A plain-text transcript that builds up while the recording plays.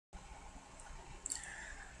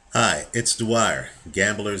Hi, it's Dwyer,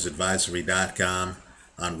 GamblersAdvisory.com,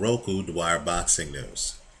 on Roku, Dwyer Boxing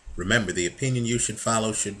News. Remember, the opinion you should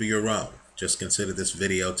follow should be your own. Just consider this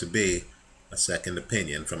video to be a second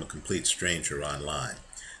opinion from a complete stranger online.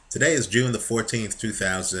 Today is June the 14th,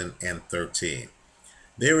 2013.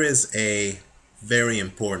 There is a very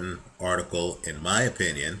important article, in my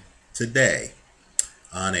opinion, today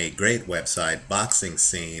on a great website,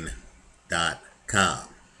 BoxingScene.com.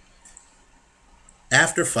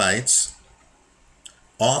 After fights,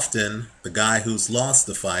 often the guy who's lost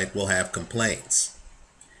the fight will have complaints.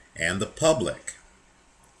 And the public,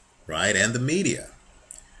 right, and the media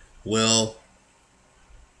will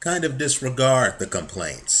kind of disregard the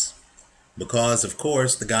complaints because, of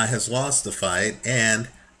course, the guy has lost the fight and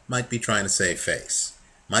might be trying to save face.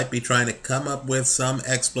 Might be trying to come up with some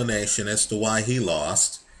explanation as to why he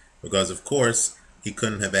lost because, of course, he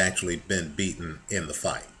couldn't have actually been beaten in the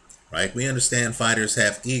fight. Right? We understand fighters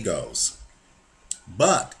have egos,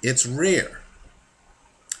 but it's rare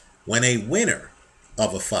when a winner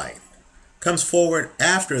of a fight comes forward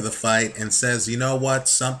after the fight and says, you know what,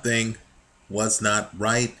 something was not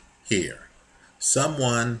right here.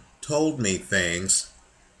 Someone told me things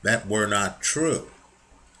that were not true.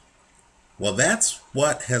 Well, that's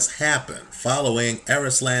what has happened following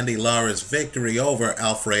Erislandy Lara's victory over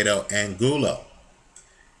Alfredo Angulo.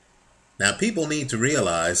 Now, people need to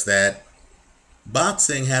realize that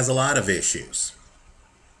boxing has a lot of issues,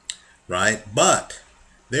 right? But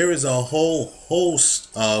there is a whole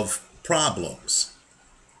host of problems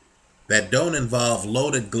that don't involve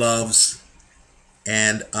loaded gloves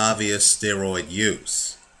and obvious steroid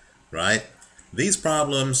use, right? These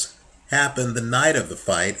problems happen the night of the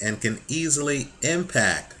fight and can easily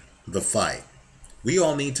impact the fight. We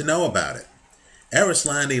all need to know about it.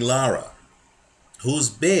 Erislandy Lara, who's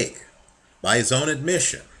big, by his own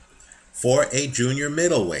admission, for a junior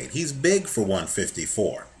middleweight. He's big for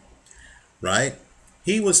 154, right?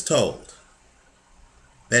 He was told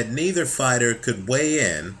that neither fighter could weigh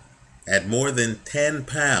in at more than 10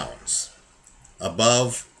 pounds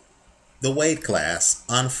above the weight class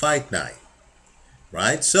on fight night,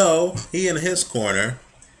 right? So he and his corner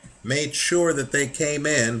made sure that they came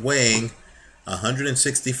in weighing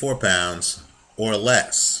 164 pounds or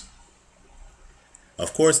less.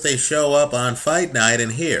 Of course, they show up on fight night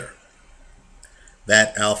and hear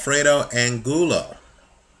that Alfredo Angulo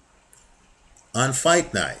on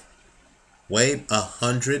fight night weighed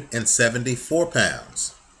 174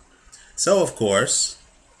 pounds. So, of course,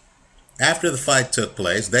 after the fight took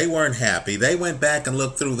place, they weren't happy. They went back and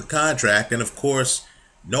looked through the contract, and of course,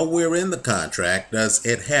 nowhere in the contract does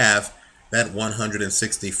it have that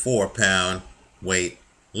 164-pound weight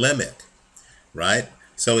limit, right?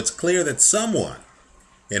 So it's clear that someone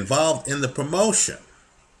involved in the promotion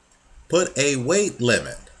put a weight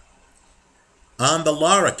limit on the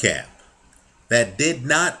Lara camp that did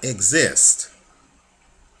not exist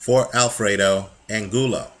for Alfredo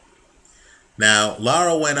Angulo. Now,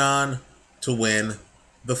 Lara went on to win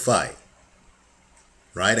the fight,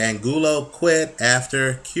 right? Angulo quit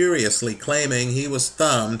after curiously claiming he was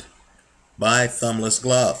thumbed by thumbless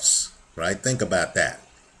gloves, right? Think about that.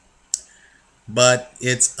 But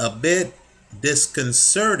it's a bit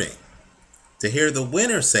disconcerting to hear the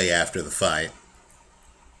winner say after the fight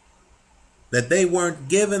that they weren't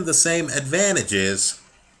given the same advantages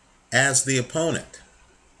as the opponent,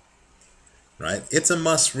 right? It's a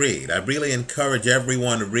must read. I really encourage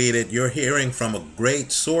everyone to read it. You're hearing from a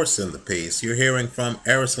great source in the piece. You're hearing from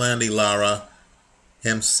Erislandy Lara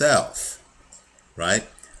himself, right?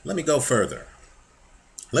 Let me go further.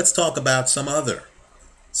 Let's talk about some other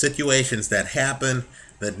situations that happen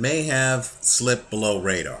that may have slipped below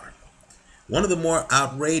radar. One of the more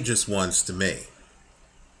outrageous ones to me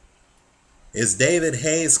is David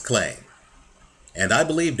Haye's claim, and I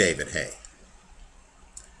believe David Haye,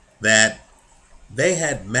 that they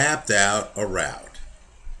had mapped out a route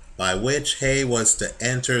by which Haye was to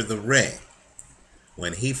enter the ring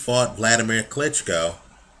when he fought Vladimir Klitschko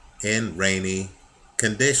in rainy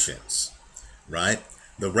conditions, right?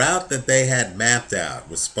 The route that they had mapped out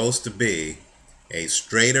was supposed to be a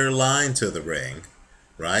straighter line to the ring,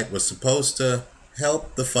 right? Was supposed to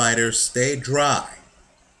help the fighters stay dry.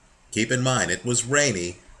 Keep in mind, it was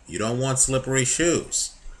rainy. You don't want slippery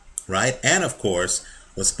shoes, right? And of course,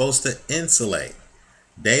 was supposed to insulate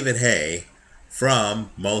David Haye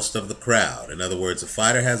from most of the crowd. In other words, a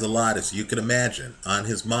fighter has a lot, as you can imagine, on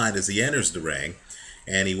his mind as he enters the ring,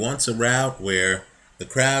 and he wants a route where the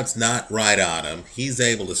crowd's not right on him. He's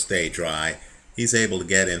able to stay dry. He's able to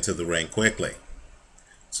get into the ring quickly.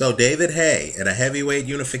 So David Haye, in a heavyweight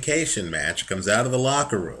unification match, comes out of the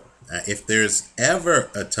locker room If there's ever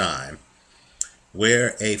a time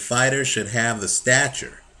where a fighter should have the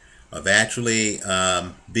stature of actually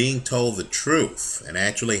being told the truth and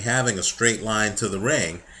actually having a straight line to the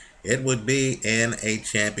ring, it would be in a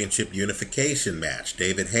championship unification match.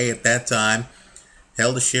 David Haye at that time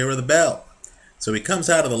held a share of the belt. So he comes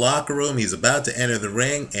out of the locker room, he's about to enter the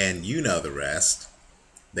ring, and you know the rest.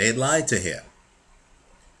 They had lied to him.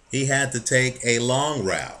 He had to take a long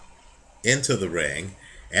route into the ring,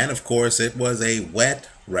 and of course it was a wet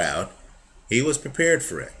route. He was prepared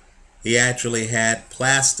for it. He actually had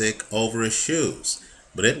plastic over his shoes,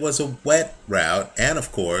 but it was a wet route, and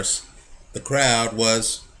of course the crowd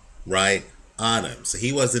was right on him. So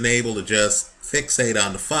he wasn't able to just fixate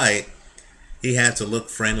on the fight. He had to look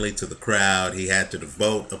friendly to the crowd. He had to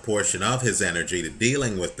devote a portion of his energy to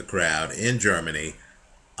dealing with the crowd in Germany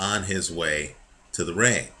on his way to the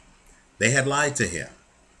ring. They had lied to him,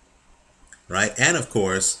 right? And of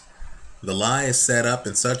course, the lie is set up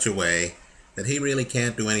in such a way that he really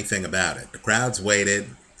can't do anything about it. The crowd's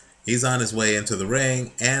waited. He's on his way into the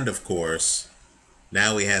ring. And of course,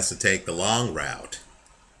 now he has to take the long route,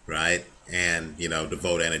 right? And,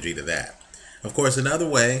 devote energy to that. Of course, another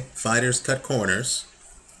way fighters cut corners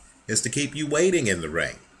is to keep you waiting in the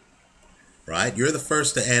ring, right? You're the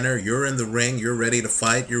first to enter. You're in the ring. You're ready to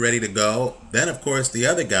fight. You're ready to go. Then, of course, the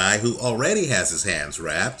other guy who already has his hands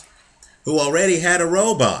wrapped, who already had a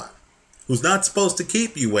robe on, who's not supposed to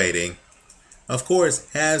keep you waiting, of course,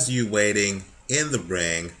 has you waiting in the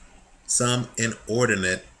ring some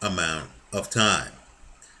inordinate amount of time,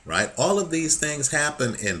 right? All of these things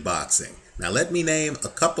happen in boxing. Now, let me name a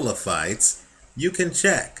couple of fights you can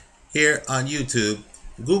check here on YouTube.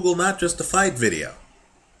 Google not just a fight video.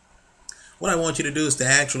 What I want you to do is to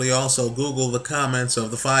actually also Google the comments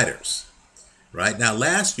of the fighters, right? Now,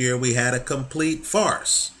 last year we had a complete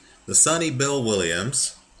farce. The Sonny Bill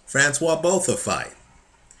Williams, Francois Botha fight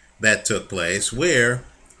that took place, where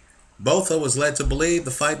Botha was led to believe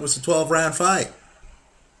the fight was a 12-round fight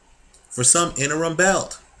for some interim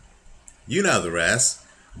belt. You know the rest.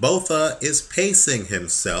 Botha is pacing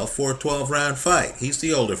himself for a 12-round fight. He's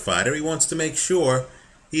the older fighter. He wants to make sure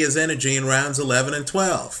he has energy in rounds 11 and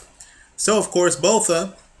 12. So, of course,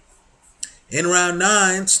 Botha, in round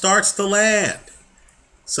 9, starts to land.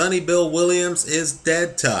 Sonny Bill Williams is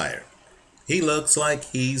dead tired. He looks like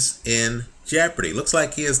he's in jeopardy. Looks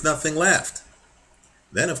like he has nothing left.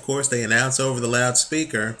 Then, of course, they announce over the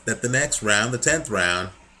loudspeaker that the next round, the 10th round,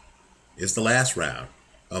 is the last round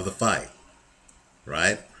of the fight.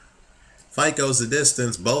 Right? Fight goes the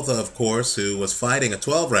distance. Botha, of course, who was fighting a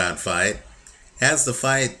 12-round fight, has the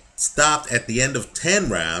fight stopped at the end of 10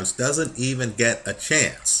 rounds, doesn't even get a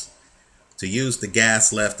chance to use the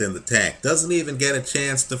gas left in the tank, doesn't even get a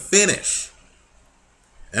chance to finish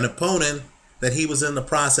an opponent that he was in the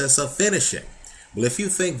process of finishing. Well, if you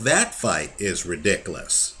think that fight is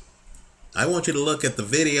ridiculous, I want you to look at the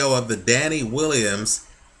video of the Danny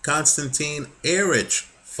Williams-Konstantin Erich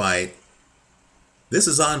fight. This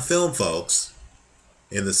is on film, folks.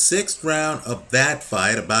 In the 6th round of that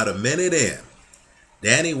fight, about a minute in,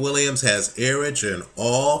 Danny Williams has Erich in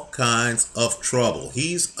all kinds of trouble.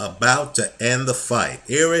 He's about to end the fight.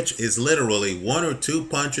 Erich is literally 1 or 2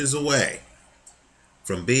 punches away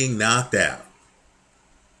from being knocked out,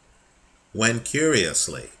 when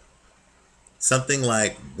curiously, something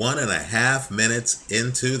like 1.5 minutes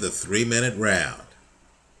into the 3-minute round,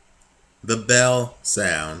 the bell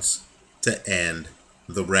sounds to end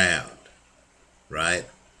the round, right?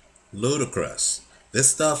 Ludicrous. This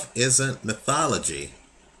stuff isn't mythology.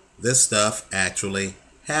 This stuff actually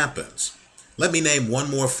happens. Let me name one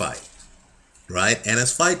more fight, right? And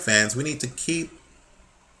as fight fans, we need to keep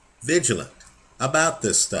vigilant about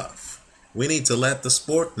this stuff. We need to let the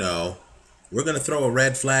sport know we're going to throw a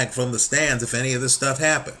red flag from the stands if any of this stuff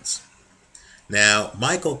happens. Now,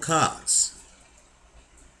 Michael Koss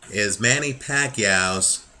is Manny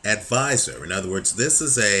Pacquiao's advisor. In other words, this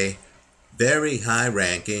is a very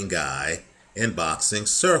high-ranking guy in boxing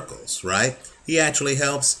circles, right? He actually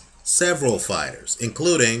helps several fighters,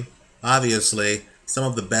 including, obviously, some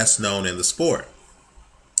of the best known in the sport.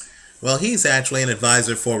 Well, he's actually an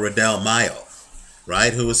advisor for Riddell Mayo,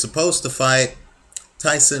 right, who was supposed to fight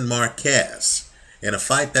Tyson Marquez in a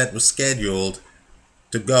fight that was scheduled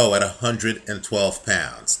to go at 112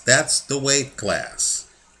 pounds. That's the weight class,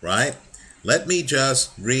 right? Let me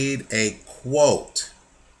just read a quote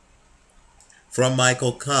from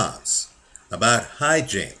Michael Koss about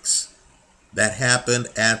hijinks that happened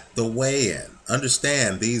at the weigh-in.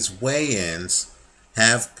 Understand, these weigh-ins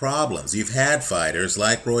have problems. You've had fighters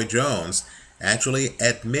like Roy Jones actually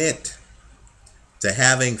admit to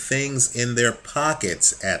having things in their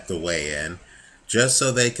pockets at the weigh-in just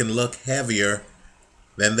so they can look heavier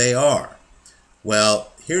than they are.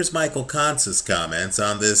 Well, here's Michael Kontz's comments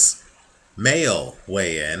on this male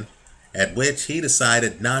weigh-in, at which he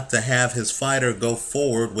decided not to have his fighter go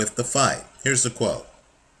forward with the fight. Here's the quote.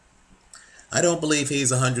 "I don't believe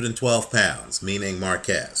he's 112 pounds, meaning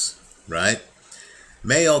Marquez, right?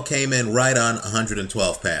 Mayo came in right on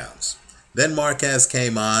 112 pounds. Then Marquez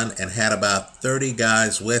came on and had about 30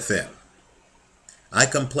 guys with him. I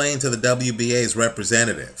complained to the WBA's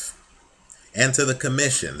representative and to the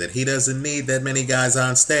commission that he doesn't need that many guys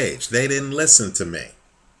on stage. They didn't listen to me.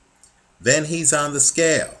 Then he's on the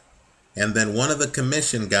scale, and then one of the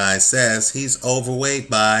commission guys says he's overweight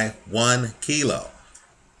by 1 kilo.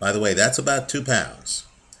 By the way, that's about 2 pounds,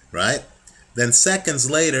 right? Then seconds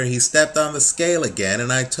later, he stepped on the scale again,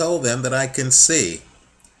 and I told them that I can see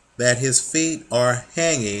that his feet are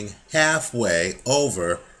hanging halfway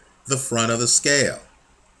over the front of the scale.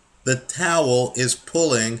 The towel is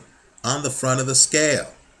pulling on the front of the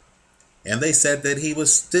scale. And they said that he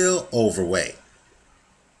was still overweight,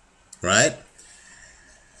 right?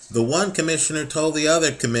 The one commissioner told the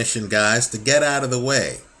other commission guys to get out of the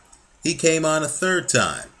way. He came on a third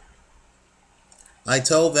time. I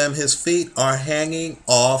told them his feet are hanging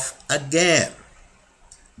off again.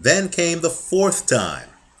 Then came the fourth time,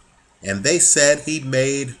 and they said he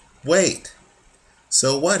made weight.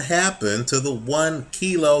 So what happened to the 1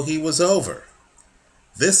 kilo he was over?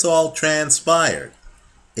 This all transpired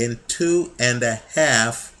in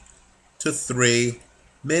 2.5 to 3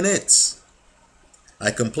 minutes.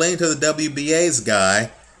 I complained to the WBA's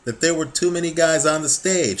guy that there were too many guys on the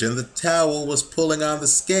stage and the towel was pulling on the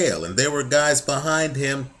scale and there were guys behind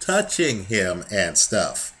him touching him and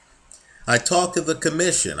stuff. I talked to the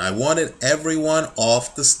commission. I wanted everyone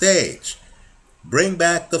off the stage. Bring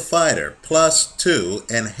back the fighter +2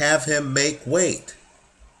 and have him make weight.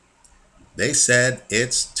 They said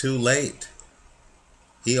it's too late.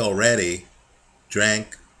 He already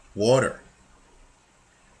drank water.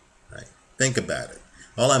 Right? Think about it.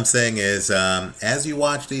 All I'm saying is, as you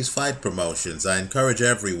watch these fight promotions, I encourage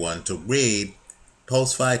everyone to read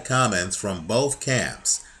post-fight comments from both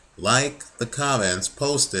camps, like the comments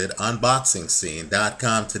posted on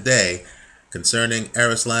BoxingScene.com today concerning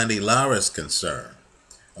Erislandy Lara's concern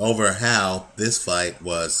over how this fight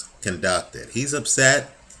was conducted. He's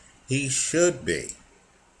upset. He should be.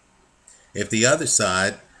 If the other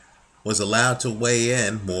side was allowed to weigh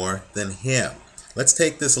in more than him. Let's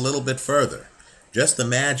take this a little bit further. Just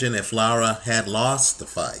imagine if Lara had lost the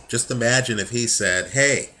fight. Just imagine if he said,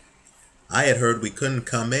 hey, I had heard we couldn't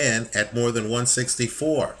come in at more than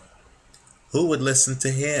 164. Who would listen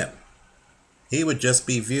to him? He would just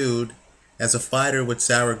be viewed as a fighter with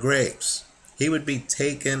sour grapes. He would be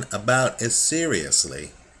taken about as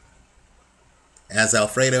seriously as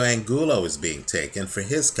Alfredo Angulo is being taken for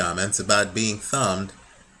his comments about being thumbed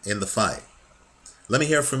in the fight. Let me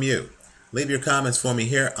hear from you. Leave your comments for me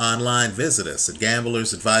here online. Visit us at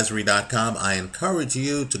gamblersadvisory.com. I encourage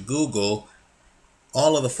you to Google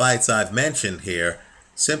all of the fights I've mentioned here.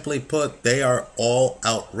 Simply put, they are all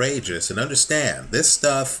outrageous. And understand, this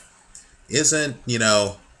stuff isn't,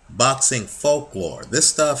 boxing folklore. This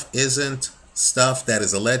stuff isn't stuff that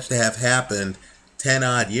is alleged to have happened 10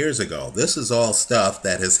 odd years ago. This is all stuff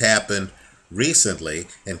that has happened recently.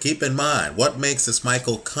 And keep in mind, what makes this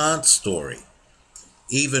Michael Kontz story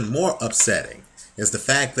even more upsetting is the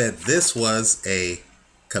fact that this was a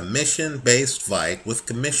commission-based fight with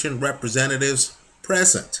commission representatives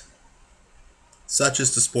present. Such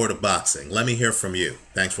is the sport of boxing. Let me hear from you.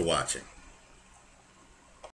 Thanks for watching.